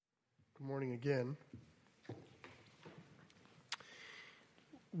Good morning again.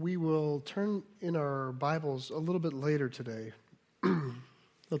 We will turn in our Bibles a little bit later today.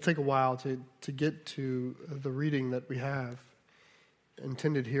 It'll take a while to get to the reading that we have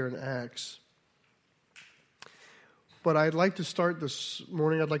intended here in Acts. But I'd like to start this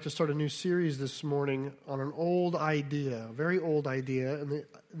morning, I'd like to start a new series this morning on an old idea, a very old idea. And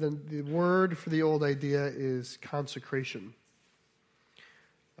the word for the old idea is consecration.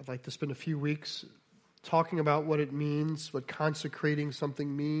 I'd like to spend a few weeks talking about what it means, what consecrating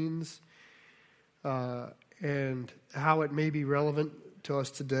something means, and how it may be relevant to us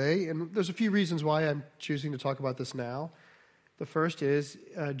today. And there's a few reasons why I'm choosing to talk about this now. The first is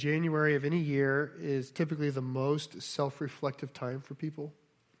January of any year is typically the most self-reflective time for people.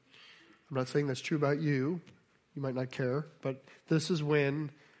 I'm not saying that's true about you. You might not care, but this is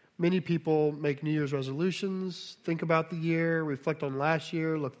when many people make New Year's resolutions, think about the year, reflect on last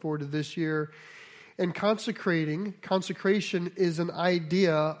year, look forward to this year. And consecration is an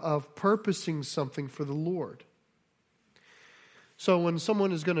idea of purposing something for the Lord. So when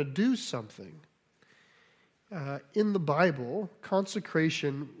someone is going to do something, in the Bible,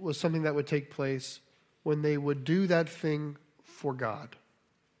 consecration was something that would take place when they would do that thing for God.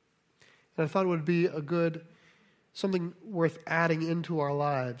 And I thought it would be something worth adding into our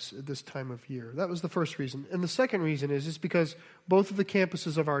lives at this time of year. That was the first reason. And the second reason is because both of the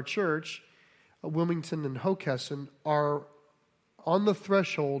campuses of our church, Wilmington and Hockessin, are on the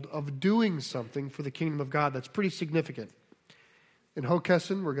threshold of doing something for the kingdom of God that's pretty significant. In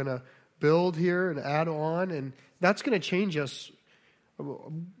Hockessin, we're going to build here and add on, and that's going to change us.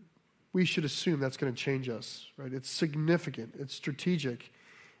 We should assume that's going to change us, right? It's significant. It's strategic.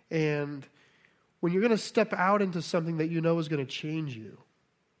 And when you're going to step out into something that you know is going to change you,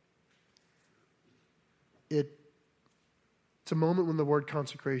 it's a moment when the word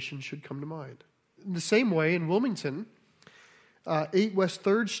consecration should come to mind. In the same way, in Wilmington, 8 West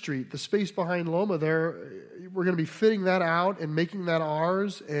 3rd Street, the space behind Loma there, we're going to be fitting that out and making that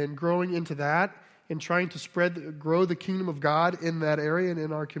ours and growing into that and trying to grow the kingdom of God in that area and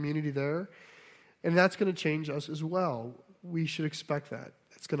in our community there. And that's going to change us as well. We should expect that.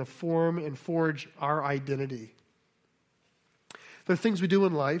 It's going to form and forge our identity. There are things we do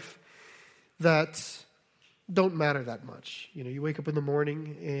in life that don't matter that much. You know, you wake up in the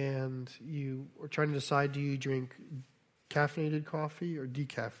morning and you are trying to decide, do you drink caffeinated coffee or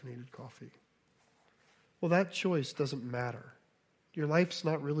decaffeinated coffee? Well, that choice doesn't matter. Your life's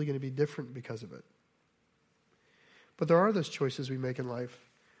not really going to be different because of it. But there are those choices we make in life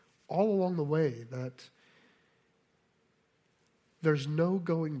all along the way that there's no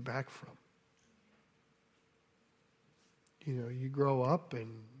going back from. You know, you grow up, and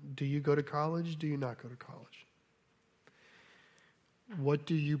do you go to college? Do you not go to college? What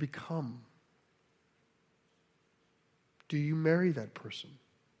do you become? Do you marry that person?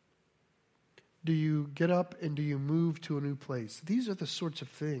 Do you get up and do you move to a new place? These are the sorts of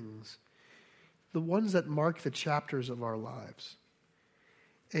things, the ones that mark the chapters of our lives.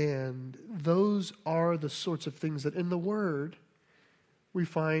 And those are the sorts of things that in the Word we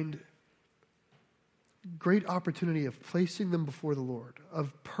find great opportunity of placing them before the Lord,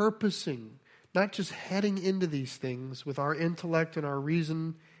 of purposing, not just heading into these things with our intellect and our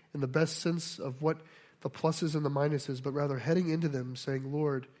reason in the best sense of what the pluses and the minuses, but rather heading into them saying,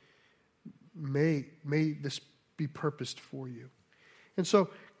 Lord, may this be purposed for you. And so,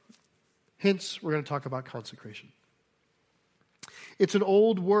 hence, we're going to talk about consecration. It's an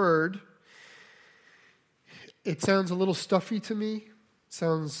old word. It sounds a little stuffy to me. It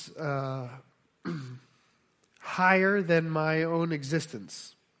sounds higher than my own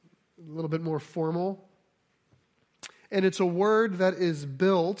existence. A little bit more formal. And it's a word that is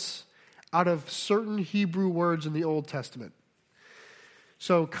built out of certain Hebrew words in the Old Testament.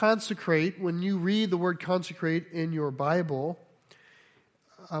 So consecrate, when you read the word consecrate in your Bible,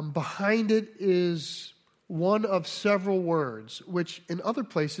 behind it is one of several words, which in other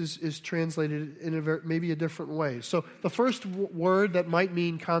places is translated in maybe a different way. So the first word that might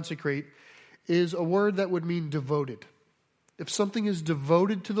mean consecrate is a word that would mean devoted. If something is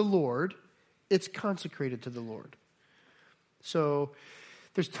devoted to the Lord, it's consecrated to the Lord. So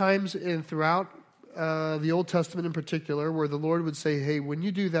there's times throughout the Old Testament in particular where the Lord would say, hey, when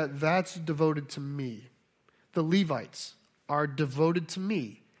you do that, that's devoted to me. The Levites are devoted to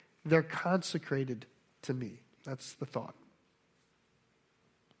me. They're consecrated to me. That's the thought.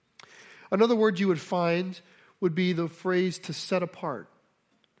 Another word you would find would be the phrase to set apart.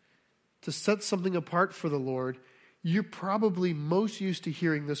 To set something apart for the Lord, you're probably most used to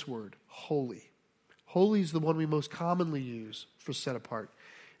hearing this word, holy. Holy is the one we most commonly use for set apart.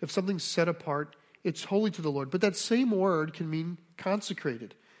 If something's set apart, it's holy to the Lord. But that same word can mean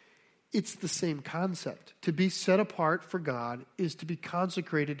consecrated. It's the same concept. To be set apart for God is to be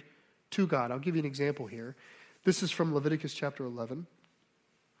consecrated to God. I'll give you an example here. This is from Leviticus chapter 11.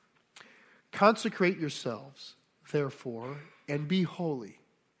 Consecrate yourselves, therefore, and be holy,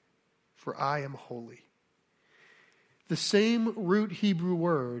 for I am holy. The same root Hebrew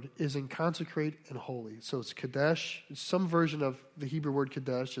word is in consecrate and holy. So it's kadesh. It's some version of the Hebrew word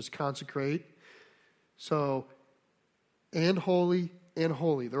kadesh, just consecrate. So, and holy and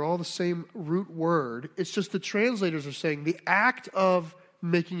holy. They're all the same root word. It's just the translators are saying the act of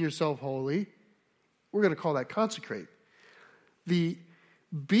making yourself holy, we're going to call that consecrate. The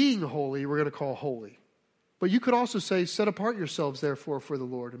being holy, we're going to call holy. But you could also say, set apart yourselves, therefore, for the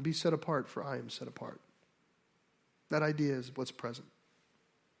Lord, and be set apart, for I am set apart. That idea is what's present.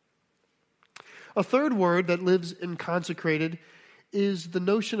 A third word that lives in consecrated is the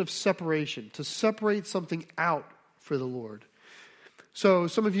notion of separation, to separate something out for the Lord. So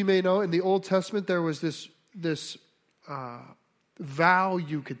some of you may know in the Old Testament there was this vow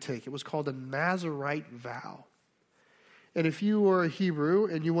you could take. It was called a Nazirite vow. And if you were a Hebrew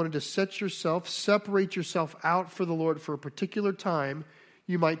and you wanted to separate yourself out for the Lord for a particular time,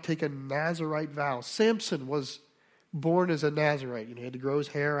 you might take a Nazirite vow. Samson was born as a Nazirite. He had to grow his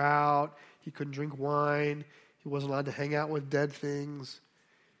hair out. He couldn't drink wine. He wasn't allowed to hang out with dead things.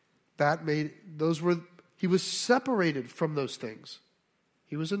 He was separated from those things.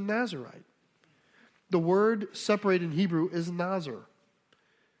 He was a Nazirite. The word separate in Hebrew is nazir.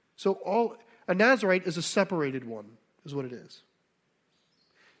 So a Nazirite is a separated one, is what it is.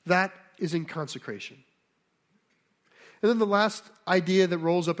 That is in consecration. And then the last idea that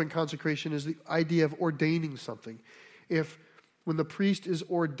rolls up in consecration is the idea of ordaining something. When the priest is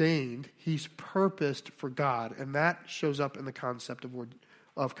ordained, he's purposed for God, and that shows up in the concept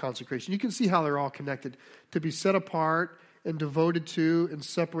of consecration. You can see how they're all connected. To be set apart and devoted to and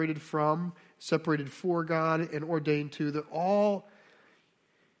separated from, separated for God and ordained to, they're all,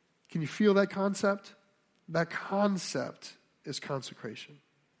 can you feel that concept? That concept is consecration.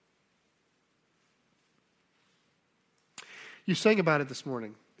 You sang about it this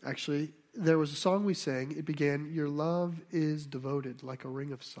morning, actually. There was a song we sang. It began, your love is devoted like a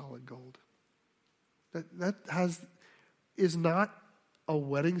ring of solid gold. That is not a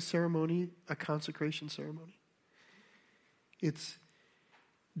wedding ceremony, a consecration ceremony. It's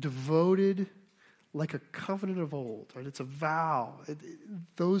devoted like a covenant of old. Right? It's a vow.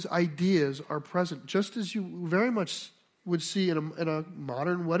 Those ideas are present, just as you very much would see in a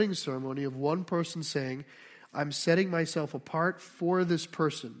modern wedding ceremony of one person saying, I'm setting myself apart for this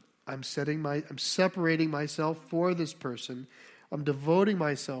person. I'm separating myself for this person. I'm devoting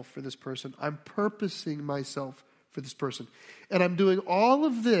myself for this person. I'm purposing myself for this person. And I'm doing all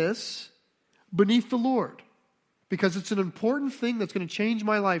of this beneath the Lord because it's an important thing that's going to change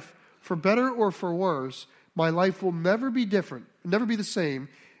my life for better or for worse. My life will never be different, never be the same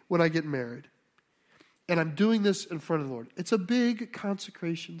when I get married. And I'm doing this in front of the Lord. It's a big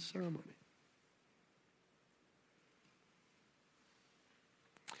consecration ceremony.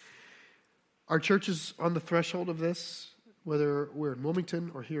 Our church is on the threshold of this, whether we're in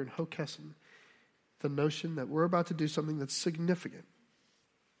Wilmington or here in Hockessin, the notion that we're about to do something that's significant.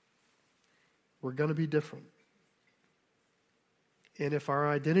 We're going to be different. And if our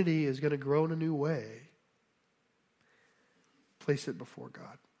identity is going to grow in a new way, place it before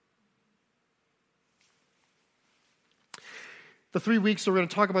God. The 3 weeks that we're going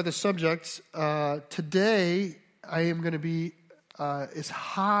to talk about this subject, today I am going to be as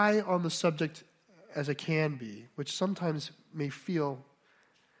high on the subject as I can be, which sometimes may feel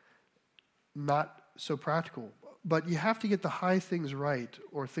not so practical. But you have to get the high things right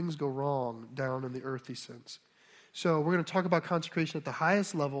or things go wrong down in the earthy sense. So we're going to talk about consecration at the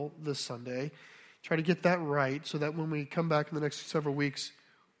highest level this Sunday, try to get that right so that when we come back in the next several weeks,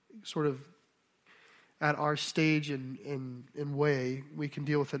 sort of at our stage and way, we can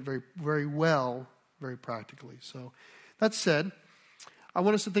deal with it very, very well, very practically. So that said, I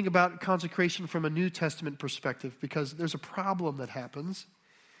want us to think about consecration from a New Testament perspective because there's a problem that happens.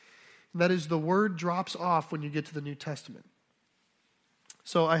 And that is the word drops off when you get to the New Testament.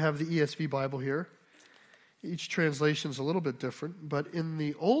 So I have the ESV Bible here. Each translation is a little bit different, but in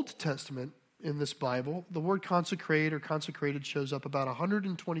the Old Testament, in this Bible, the word consecrate or consecrated shows up about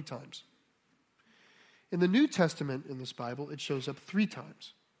 120 times. In the New Testament in this Bible, it shows up 3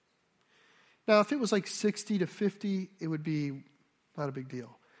 times. Now, if it was like 60 to 50, it would be not a big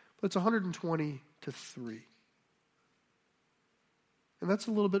deal. But it's 120 to 3. And that's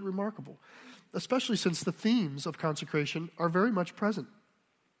a little bit remarkable, especially since the themes of consecration are very much present.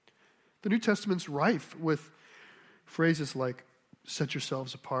 The New Testament's rife with phrases like, set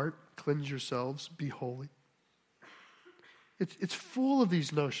yourselves apart, cleanse yourselves, be holy. It's full of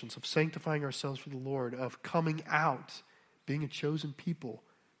these notions of sanctifying ourselves for the Lord, of coming out, being a chosen people,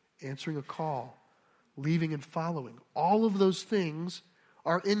 answering a call, leaving and following. All of those things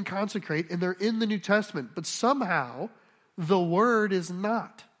are in consecrate, and they're in the New Testament, but somehow the Word is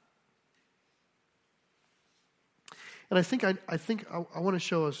not. And I think I want to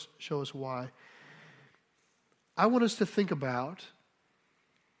show us why. I want us to think about,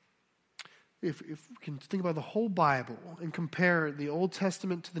 if we can think about the whole Bible and compare the Old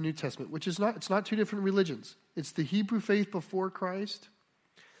Testament to the New Testament, which is it's not two different religions. It's the Hebrew faith before Christ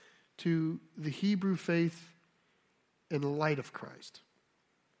to the Hebrew faith in light of Christ.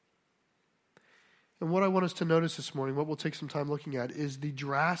 And what I want us to notice this morning, what we'll take some time looking at, is the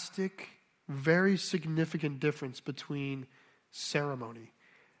drastic, very significant difference between ceremony.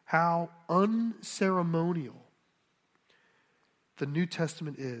 How unceremonial the New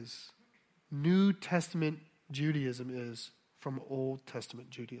Testament is. New Testament Judaism is from Old Testament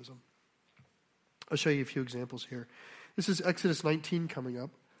Judaism. I'll show you a few examples here. This is Exodus 19 coming up.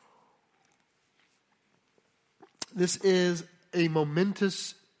 This is a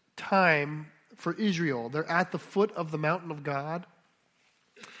momentous time for Israel. They're at the foot of the mountain of God.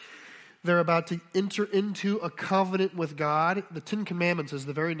 They're about to enter into a covenant with God. The Ten Commandments is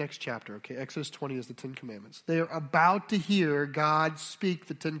the very next chapter. Okay, Exodus 20 is the Ten Commandments. They are about to hear God speak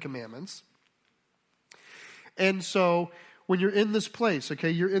the Ten Commandments. And so when you're in this place, okay,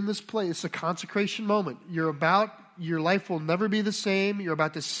 you're in this place, it's a consecration moment. Your life will never be the same. You're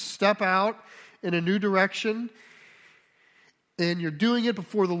about to step out in a new direction, and you're doing it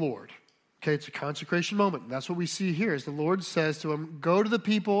before the Lord. Okay, it's a consecration moment. And that's what we see here, is the Lord says to him, go to the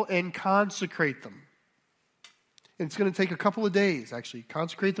people and consecrate them. And it's going to take a couple of days, actually.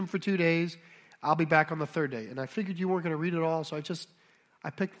 Consecrate them for 2 days. I'll be back on the third day. And I figured you weren't going to read it all, so I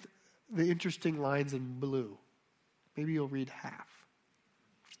picked the interesting lines in blue. Maybe you'll read half.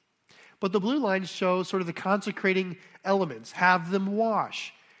 But the blue lines show sort of the consecrating elements. Have them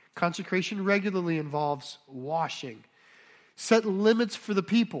wash. Consecration regularly involves washing. Set limits for the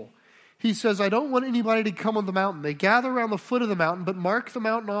people. He says, I don't want anybody to come on the mountain. They gather around the foot of the mountain, but mark the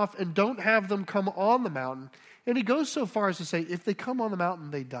mountain off and don't have them come on the mountain. And he goes so far as to say, if they come on the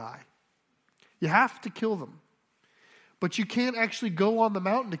mountain, they die. You have to kill them. But you can't actually go on the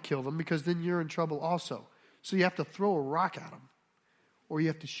mountain to kill them, because then you're in trouble also. So you have to throw a rock at them, or you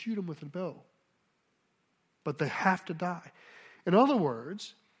have to shoot them with a bow. But they have to die. In other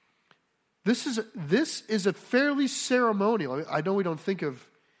words, this is a fairly ceremonial. I know we don't think of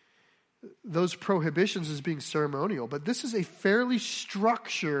those prohibitions as being ceremonial, but this is a fairly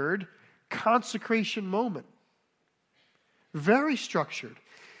structured consecration moment. Very structured.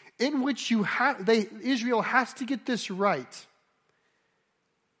 In which Israel has to get this right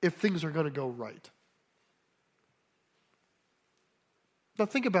if things are going to go right. Now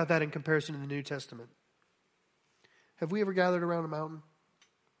think about that in comparison to the New Testament. Have we ever gathered around a mountain?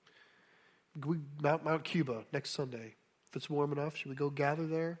 Mount Cuba next Sunday. If it's warm enough, should we go gather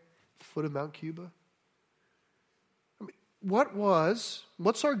there? Foot of Mount Cuba? I mean,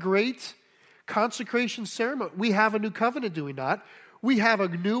 what's our great consecration ceremony? We have a new covenant, do we not? We have a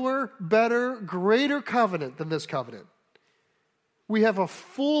newer, better, greater covenant than this covenant. We have a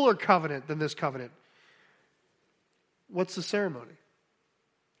fuller covenant than this covenant. What's the ceremony?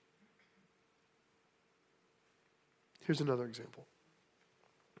 Here's another example.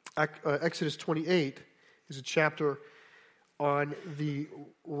 Exodus 28 is a chapter on the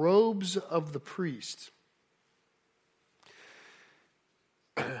robes of the priest.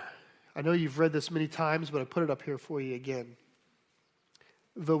 I know you've read this many times, but I put it up here for you again.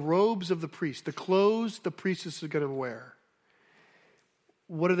 The robes of the priest, the clothes the priestess is going to wear.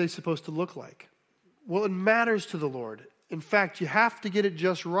 What are they supposed to look like? Well, it matters to the Lord. In fact, you have to get it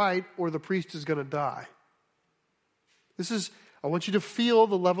just right, or the priest is going to die. I want you to feel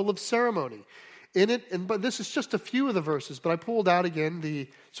the level of ceremony in it, but this is just a few of the verses, but I pulled out again the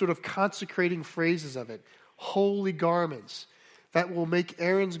sort of consecrating phrases of it. Holy garments that will make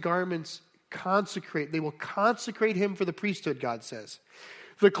Aaron's garments consecrate. They will consecrate him for the priesthood, God says.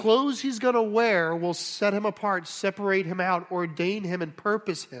 The clothes he's going to wear will set him apart, separate him out, ordain him and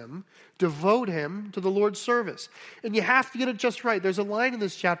purpose him, devote him to the Lord's service. And you have to get it just right. There's a line in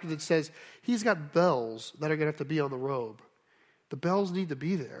this chapter that says he's got bells that are going to have to be on the robe. The bells need to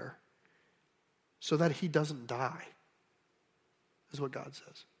be there so that he doesn't die, is what God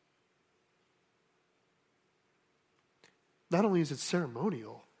says. Not only is it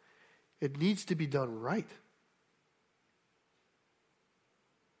ceremonial, it needs to be done right.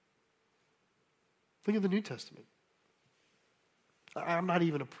 Think of the New Testament. I'm not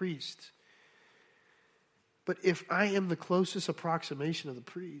even a priest. But if I am the closest approximation of the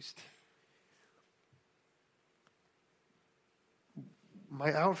priest,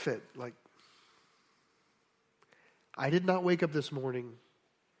 my outfit, I did not wake up this morning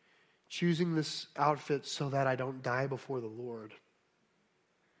choosing this outfit so that I don't die before the Lord.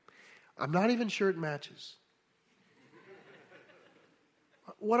 I'm not even sure it matches.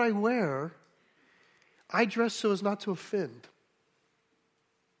 What I wear, I dress so as not to offend.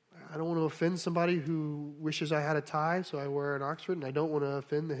 I don't want to offend somebody who wishes I had a tie, so I wear an Oxford, and I don't want to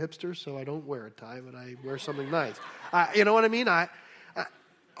offend the hipsters, so I don't wear a tie, but I wear something nice. You know what I mean?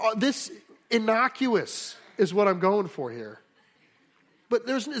 This innocuous is what I'm going for here. But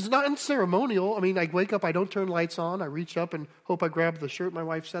it's not ceremonial. I mean, I wake up, I don't turn lights on, I reach up and hope I grab the shirt my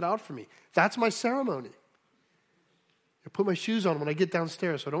wife set out for me. That's my ceremony. I put my shoes on when I get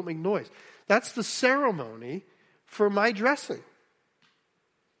downstairs so I don't make noise. That's the ceremony for my dressing.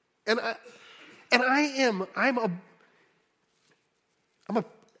 I'm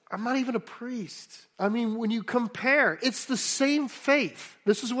not even a priest. I mean, when you compare, it's the same faith.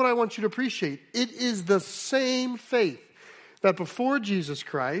 This is what I want you to appreciate. It is the same faith that before Jesus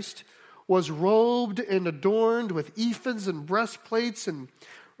Christ was robed and adorned with ephods and breastplates and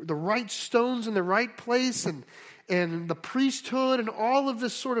the right stones in the right place and the priesthood and all of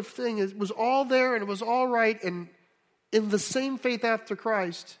this sort of thing. It was all there and it was all right. And in the same faith after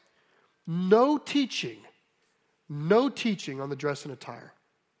Christ, no teaching on the dress and attire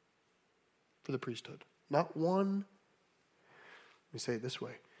for the priesthood. Not one. Let me say it this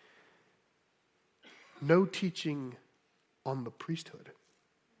way. No teaching on the priesthood.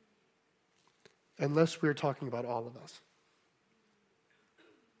 Unless we're talking about all of us.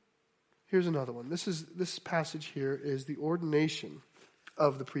 Here's another one. This passage here is the ordination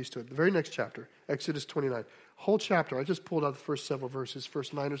of the priesthood. The very next chapter, Exodus 29. Whole chapter. I just pulled out the first several verses,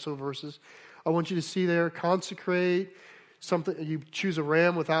 first 9 or so verses. I want you to see there, consecrate something. You choose a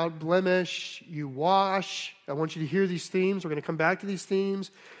ram without blemish. You wash. I want you to hear these themes. We're going to come back to these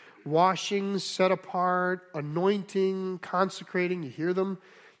themes. Washing, set apart, anointing, consecrating. You hear them?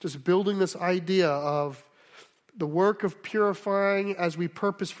 Just building this idea of the work of purifying as we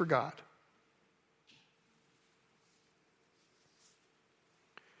purpose for God.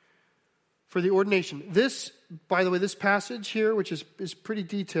 For the ordination. This, by the way, this passage here, which is pretty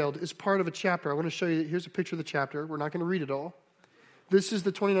detailed, is part of a chapter. I want to show you, here's a picture of the chapter. We're not going to read it all. This is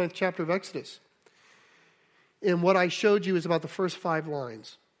the 29th chapter of Exodus. And what I showed you is about the first 5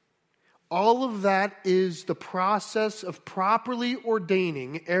 lines. All of that is the process of properly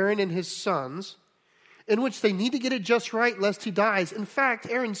ordaining Aaron and his sons, in which they need to get it just right lest he dies. In fact,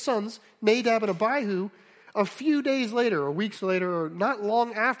 Aaron's sons, Nadab and Abihu, a few days later, or weeks later, or not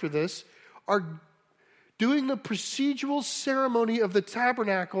long after this, are doing the procedural ceremony of the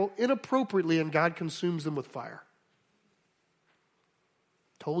tabernacle inappropriately, and God consumes them with fire.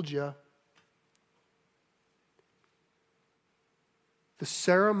 Told you. The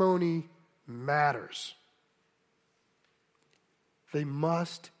ceremony matters. They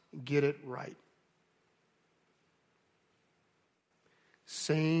must get it right.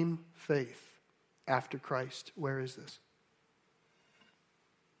 Same faith after Christ. Where is this?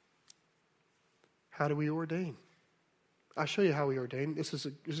 How do we ordain? I'll show you how we ordain. This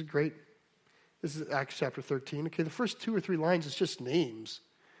is great. This is Acts chapter 13. Okay, the first 2 or 3 lines is just names.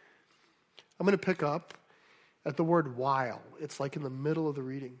 I'm going to pick up at the word while. It's like in the middle of the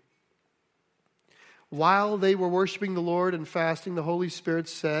reading. While they were worshiping the Lord and fasting, the Holy Spirit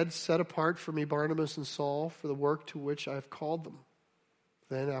said, "Set apart for me Barnabas and Saul for the work to which I have called them."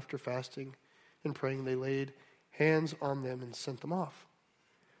 Then after fasting and praying, they laid hands on them and sent them off.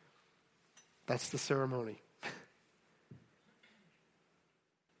 That's the ceremony.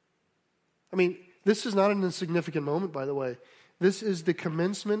 I mean, this is not an insignificant moment, by the way. This is the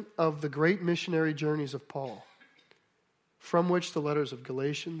commencement of the great missionary journeys of Paul, from which the letters of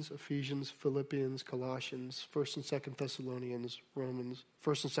Galatians, Ephesians, Philippians, Colossians, 1st and 2nd Thessalonians, Romans,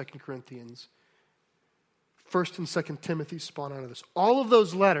 1st and 2nd Corinthians, 1st and 2nd Timothy spawn out of this. All of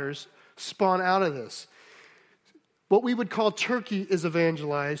those letters spawn out of this. What we would call Turkey is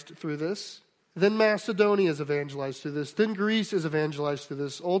evangelized through this. Then Macedonia is evangelized through this. Then Greece is evangelized through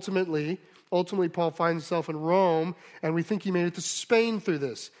this. Ultimately, Paul finds himself in Rome, and we think he made it to Spain through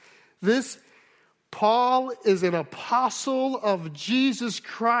this. Paul is an apostle of Jesus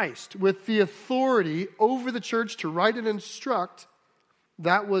Christ with the authority over the church to write and instruct.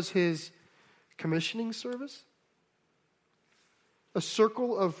 That was his commissioning service. A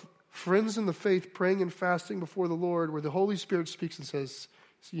circle of friends in the faith praying and fasting before the Lord, where the Holy Spirit speaks and says,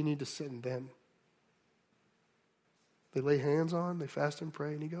 "So you need to send them." They lay hands on, they fast and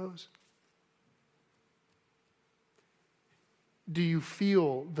pray, and he goes. Do you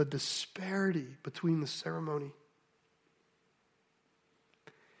feel the disparity between the ceremony?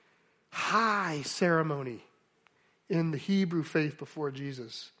 High ceremony in the Hebrew faith before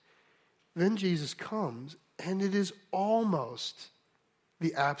Jesus. Then Jesus comes, and it is almost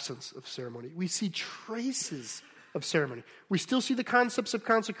the absence of ceremony. We see traces of ceremony. We still see the concepts of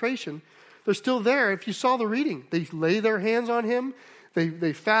consecration. They're still there. If you saw the reading, they lay their hands on him,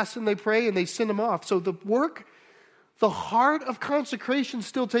 they fast and they pray, and they send him off. So the heart of consecration is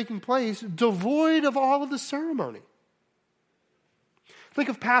still taking place, devoid of all of the ceremony. Think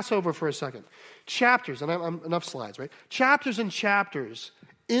of Passover for a second. Chapters, and I'm enough slides, right? Chapters and chapters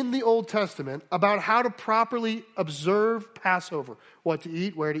in the Old Testament about how to properly observe Passover. What to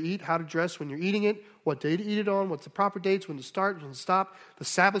eat, where to eat, how to dress when you're eating it, what day to eat it on, what's the proper dates, when to start, when to stop, the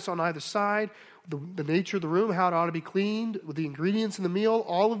Sabbaths on either side, the nature of the room, how it ought to be cleaned, with the ingredients in the meal,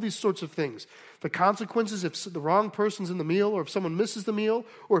 all of these sorts of things. The consequences if the wrong person's in the meal, or if someone misses the meal,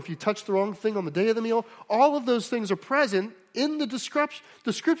 or if you touch the wrong thing on the day of the meal, all of those things are present in the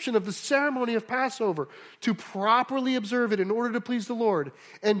description of the ceremony of Passover to properly observe it in order to please the Lord.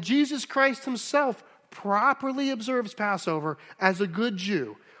 And Jesus Christ himself properly observes Passover as a good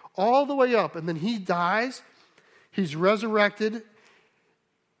Jew, all the way up. And then he dies, he's resurrected,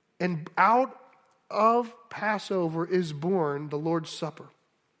 and out of Passover is born the Lord's Supper.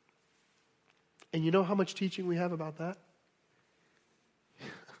 And you know how much teaching we have about that?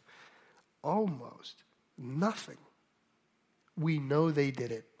 Almost nothing. We know they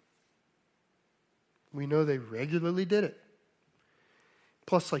did it. We know they regularly did it.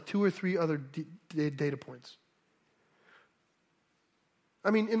 Plus like 2 or 3 other data points.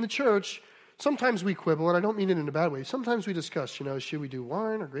 I mean, in the church, sometimes we quibble, and I don't mean it in a bad way. Sometimes we discuss, should we do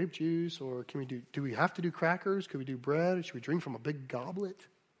wine or grape juice, or do we have to do crackers? Could we do bread? Or should we drink from a big goblet,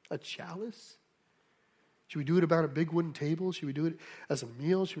 a chalice? Should we do it about a big wooden table? Should we do it as a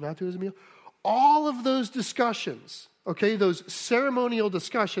meal? Should we not do it as a meal? All of those discussions, okay, those ceremonial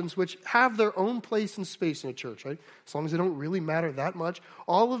discussions, which have their own place and space in a church, right? As long as they don't really matter that much,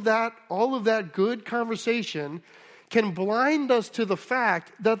 all of that good conversation can blind us to the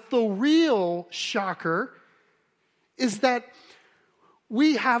fact that the real shocker is that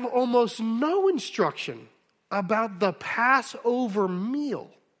we have almost no instruction about the Passover meal.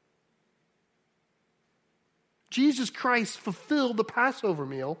 Jesus Christ fulfilled the Passover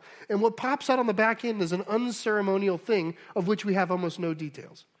meal, and what pops out on the back end is an unceremonial thing of which we have almost no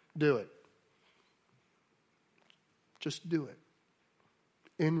details. Do it. Just do it.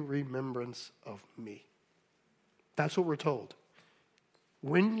 In remembrance of me. That's what we're told.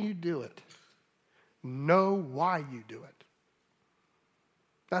 When you do it, know why you do it.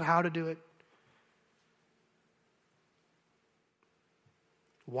 Not how to do it.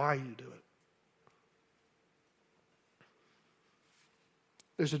 Why you do it.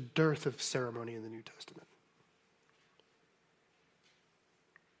 There's a dearth of ceremony in the New Testament.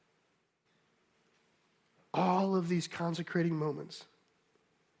 All of these consecrating moments,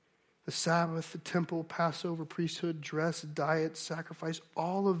 the Sabbath, the temple, Passover, priesthood, dress, diet, sacrifice,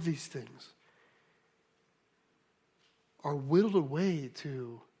 all of these things are whittled away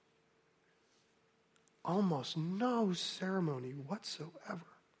to almost no ceremony whatsoever.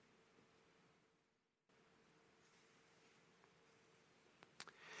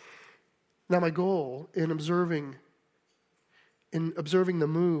 Now, my goal in observing the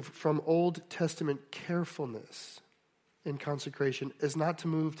move from Old Testament carefulness in consecration is not to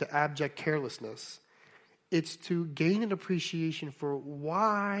move to abject carelessness. It's to gain an appreciation for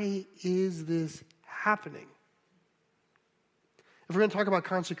why is this happening. If we're going to talk about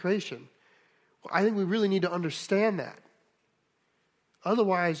consecration, I think we really need to understand that.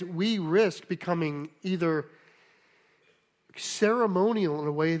 Otherwise, we risk becoming either ceremonial in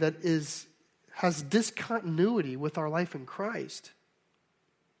a way that has discontinuity with our life in Christ,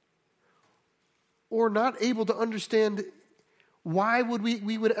 or not able to understand why would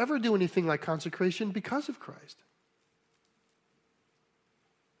we would ever do anything like consecration because of Christ.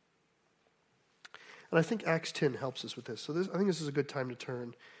 And I think Acts 10 helps us with this. So I think this is a good time to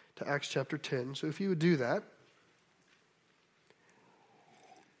turn to Acts chapter 10. So if you would do that.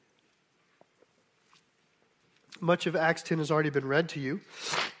 Much of Acts 10 has already been read to you.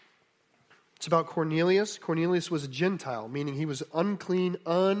 It's about Cornelius. Cornelius was a Gentile, meaning he was unclean,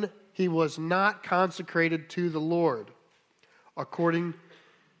 he was not consecrated to the Lord, according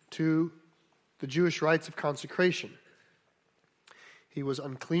to the Jewish rites of consecration. He was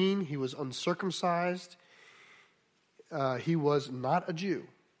unclean, he was uncircumcised, he was not a Jew.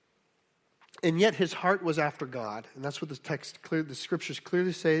 And yet his heart was after God. And that's what the scriptures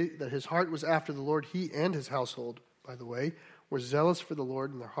clearly say, that his heart was after the Lord. He and his household, by the way, were zealous for the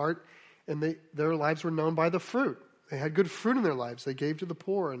Lord in their heart. And their lives were known by the fruit. They had good fruit in their lives. They gave to the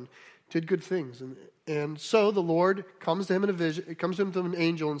poor and did good things. And so the Lord comes to him in a vision. It comes to him through an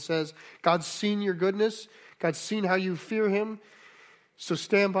angel and says, God's seen your goodness. God's seen how you fear him. So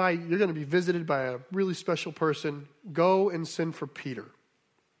stand by. You're going to be visited by a really special person. Go and send for Peter.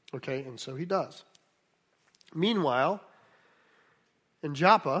 Okay, and so he does. Meanwhile, in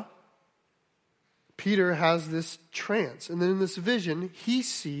Joppa, Peter has this trance. And then in this vision, he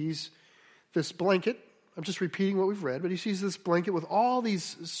sees this blanket. I'm just repeating what we've read, but he sees this blanket with all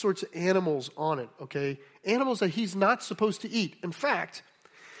these sorts of animals on it, okay? Animals that he's not supposed to eat. In fact,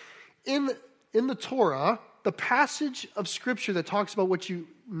 in the Torah, the passage of Scripture that talks about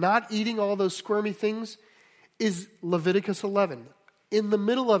not eating all those squirmy things is Leviticus 11. In the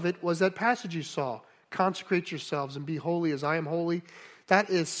middle of it was that passage you saw. Consecrate yourselves and be holy as I am holy. That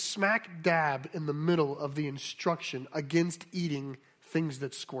is smack dab in the middle of the instruction against eating things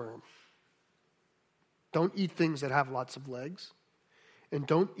that squirm. Don't eat things that have lots of legs. And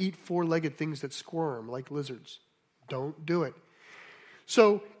don't eat four-legged things that squirm like lizards. Don't do it.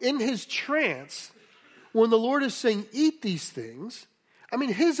 So in his trance, when the Lord is saying, eat these things, I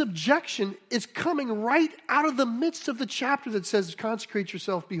mean, his objection is coming right out of the midst of the chapter that says, consecrate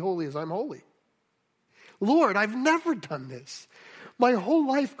yourself, be holy as I'm holy. Lord, I've never done this. My whole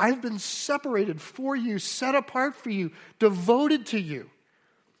life I've been separated for you, set apart for you, devoted to you,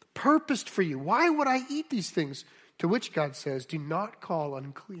 purposed for you. Why would I eat these things? To which God says, do not call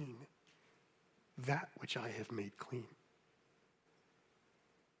unclean that which I have made clean.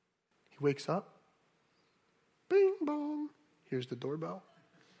 He wakes up. Bing, bong. Here's the doorbell.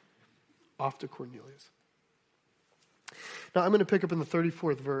 Off to Cornelius. Now I'm going to pick up in the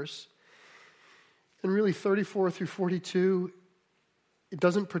 34th verse. And really 34 through 42, it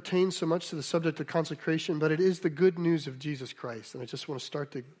doesn't pertain so much to the subject of consecration, but it is the good news of Jesus Christ. And I just want to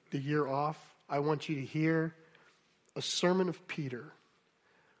start the year off. I want you to hear a sermon of Peter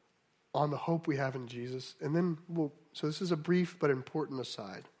on the hope we have in Jesus. And then so this is a brief but important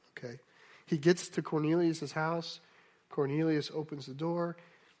aside, okay? He gets to Cornelius' house. Cornelius opens the door,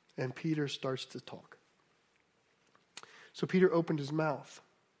 and Peter starts to talk. So Peter opened his mouth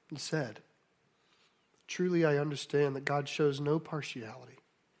and said, truly I understand that God shows no partiality,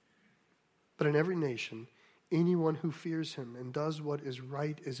 but in every nation, anyone who fears him and does what is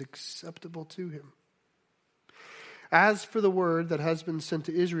right is acceptable to him. As for the word that has been sent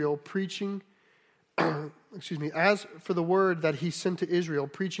to Israel, as for the word that he sent to Israel,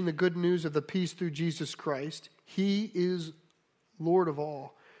 preaching the good news of the peace through Jesus Christ, he is Lord of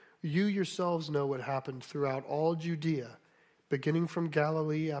all. You yourselves know what happened throughout all Judea, beginning from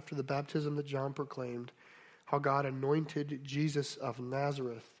Galilee after the baptism that John proclaimed, how God anointed Jesus of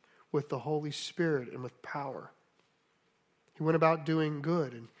Nazareth with the Holy Spirit and with power. He went about doing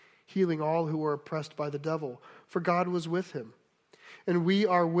good and healing all who were oppressed by the devil, for God was with him. And we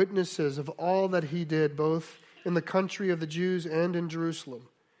are witnesses of all that he did, both in the country of the Jews and in Jerusalem.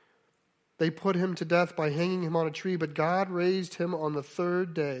 They put him to death by hanging him on a tree, but God raised him on the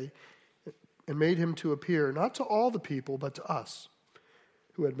third day and made him to appear, not to all the people, but to us,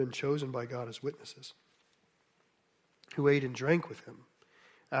 who had been chosen by God as witnesses, who ate and drank with him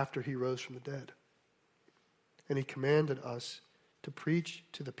after he rose from the dead. And he commanded us to preach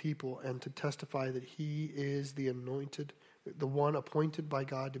to the people and to testify that he is the anointed, the one appointed by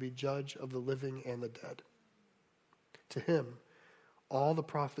God to be judge of the living and the dead. To him, all the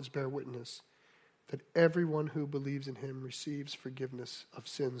prophets bear witness that everyone who believes in him receives forgiveness of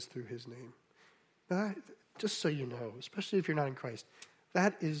sins through his name. Now, just so you know, especially if you're not in Christ,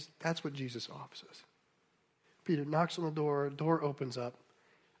 that's what Jesus offers us. Peter knocks on the door opens up.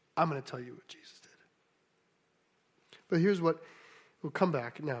 I'm going to tell you what Jesus did. But here's what, we'll come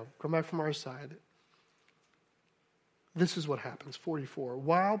back from our side. This is what happens, 44.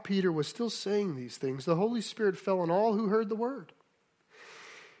 While Peter was still saying these things, the Holy Spirit fell on all who heard the word.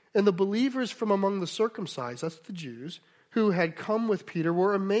 And the believers from among the circumcised, that's the Jews, who had come with Peter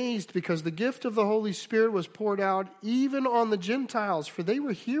were amazed because the gift of the Holy Spirit was poured out even on the Gentiles, for they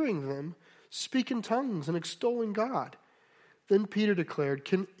were hearing them speak in tongues and extolling God. Then Peter declared,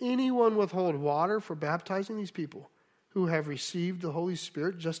 can anyone withhold water for baptizing these people who have received the Holy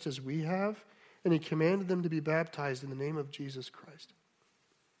Spirit just as we have? And he commanded them to be baptized in the name of Jesus Christ.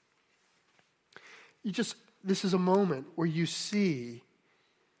 This is a moment where you see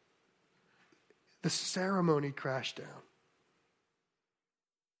the ceremony crash down.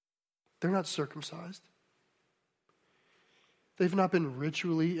 They're not circumcised. They've not been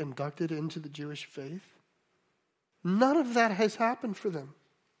ritually inducted into the Jewish faith. None of that has happened for them.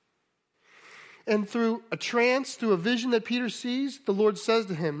 And through a trance, through a vision that Peter sees, the Lord says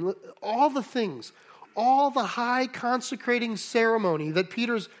to him, all the things, all the high consecrating ceremony that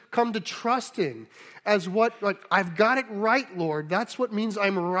Peter's come to trust in as what, like, I've got it right, Lord. That's what means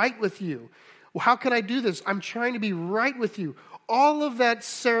I'm right with you. Well, how can I do this? I'm trying to be right with you. All of that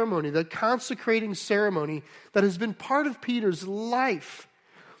ceremony, that consecrating ceremony that has been part of Peter's life,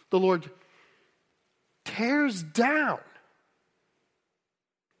 the Lord tears down.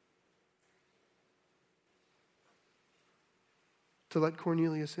 To let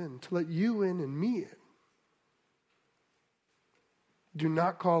Cornelius in, to let you in and me in. Do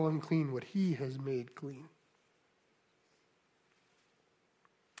not call unclean what he has made clean.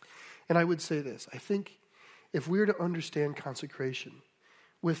 And I would say this, I think if we were to understand consecration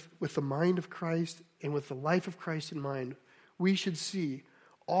with the mind of Christ and with the life of Christ in mind, we should see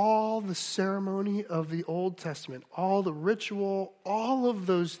all the ceremony of the Old Testament, all the ritual, all of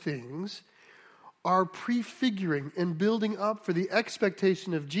those things are prefiguring and building up for the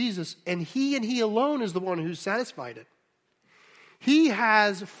expectation of Jesus, and he alone is the one who's satisfied it. He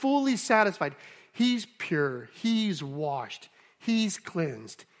has fully satisfied. He's pure. He's washed. He's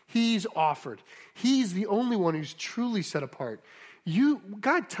cleansed. He's offered. He's the only one who's truly set apart.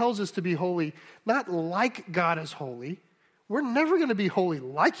 God tells us to be holy, not like God is holy. We're never going to be holy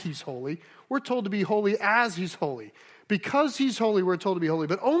like he's holy. We're told to be holy as he's holy. Because he's holy, we're told to be holy.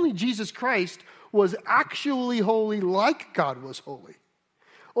 But only Jesus Christ was actually holy like God was holy.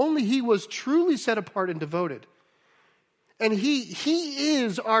 Only he was truly set apart and devoted. And he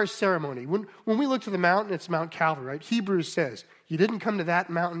is our ceremony. When we look to the mountain, it's Mount Calvary, right? Hebrews says, you didn't come to that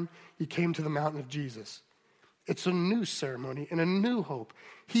mountain, you came to the mountain of Jesus. It's a new ceremony and a new hope.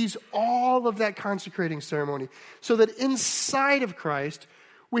 He's all of that consecrating ceremony. So that inside of Christ,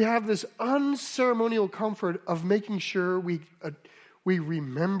 we have this unceremonial comfort of making sure we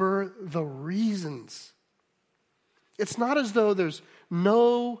remember the reasons. It's not as though there's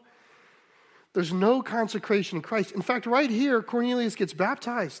no consecration in Christ. In fact, right here, Cornelius gets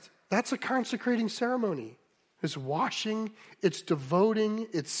baptized. That's a consecrating ceremony. It's washing, it's devoting,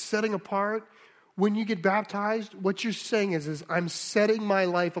 it's setting apart. When you get baptized, what you're saying is I'm setting my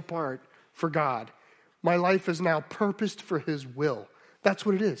life apart for God. My life is now purposed for his will. That's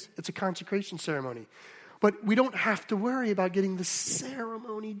what it is. It's a consecration ceremony. But we don't have to worry about getting the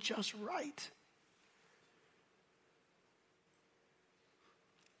ceremony just right.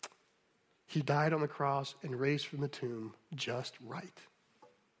 He died on the cross and raised from the tomb just right.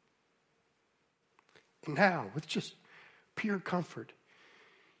 And now, with just pure comfort,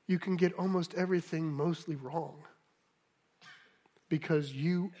 you can get almost everything mostly wrong. Because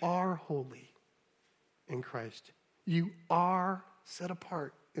you are holy in Christ. You are set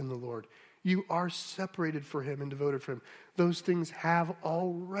apart in the Lord. You are separated for him and devoted for him. Those things have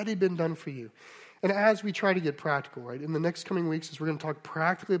already been done for you. And as we try to get practical, right, in the next coming weeks, as we're going to talk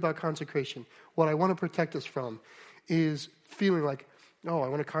practically about consecration, what I want to protect us from is feeling like, oh, I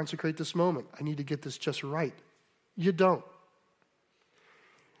want to consecrate this moment. I need to get this just right. You don't.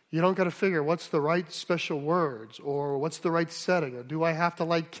 You don't got to figure what's the right special words or what's the right setting or do I have to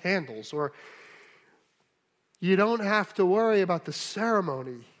light candles or you don't have to worry about the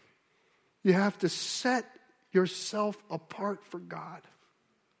ceremony. You have to set yourself apart for God.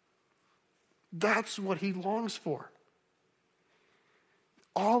 That's what he longs for.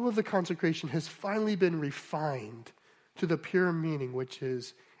 All of the consecration has finally been refined to the pure meaning, which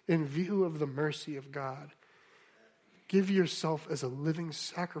is in view of the mercy of God. Give yourself as a living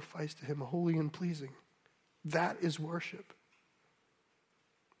sacrifice to him, holy and pleasing. That is worship.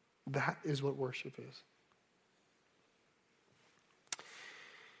 That is what worship is.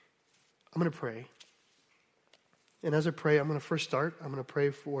 I'm going to pray. And as I pray, I'm going to first start. I'm going to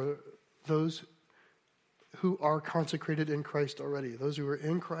pray for those who are consecrated in Christ already. Those who are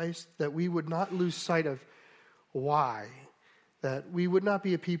in Christ, that we would not lose sight of why. That we would not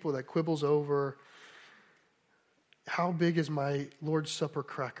be a people that quibbles over how big is my Lord's Supper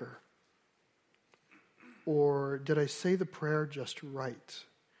cracker? Or did I say the prayer just right?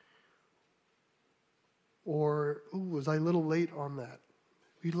 Or, was I a little late on that?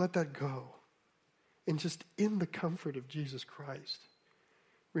 We let that go. And just in the comfort of Jesus Christ,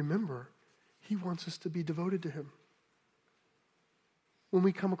 remember, he wants us to be devoted to him. When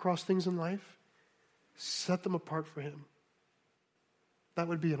we come across things in life, set them apart for him. That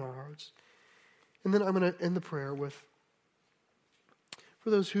would be in our hearts. And then I'm going to end the prayer with, for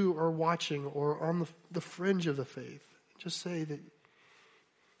those who are watching or on the fringe of the faith, just say that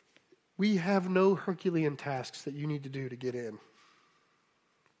we have no Herculean tasks that you need to do to get in.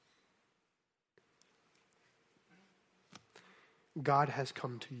 God has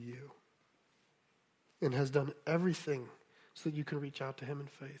come to you and has done everything so that you can reach out to him in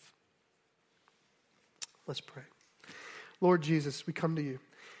faith. Let's pray. Lord Jesus, we come to you,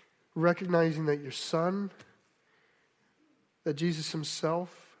 recognizing that your Son, that Jesus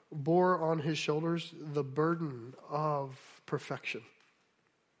himself bore on his shoulders the burden of perfection.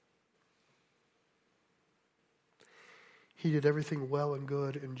 He did everything well and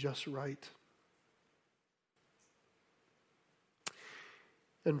good and just right.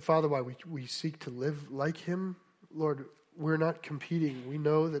 And Father, while we seek to live like him, Lord, we're not competing. We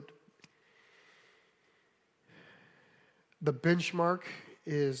know that the benchmark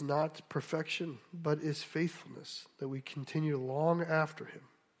is not perfection, but is faithfulness, that we continue long after him,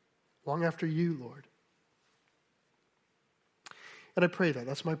 long after you, Lord. And I pray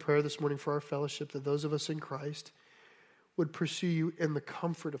that's my prayer this morning for our fellowship, that those of us in Christ would pursue you in the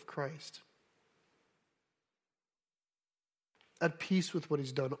comfort of Christ, at peace with what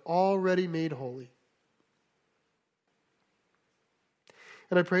he's done, already made holy.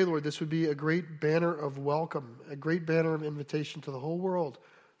 And I pray, Lord, this would be a great banner of welcome, a great banner of invitation to the whole world,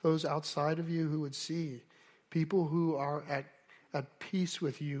 those outside of you who would see people who are at peace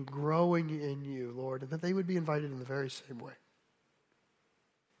with you, growing in you, Lord, and that they would be invited in the very same way.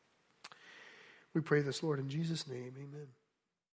 We pray this, Lord, in Jesus' name, amen.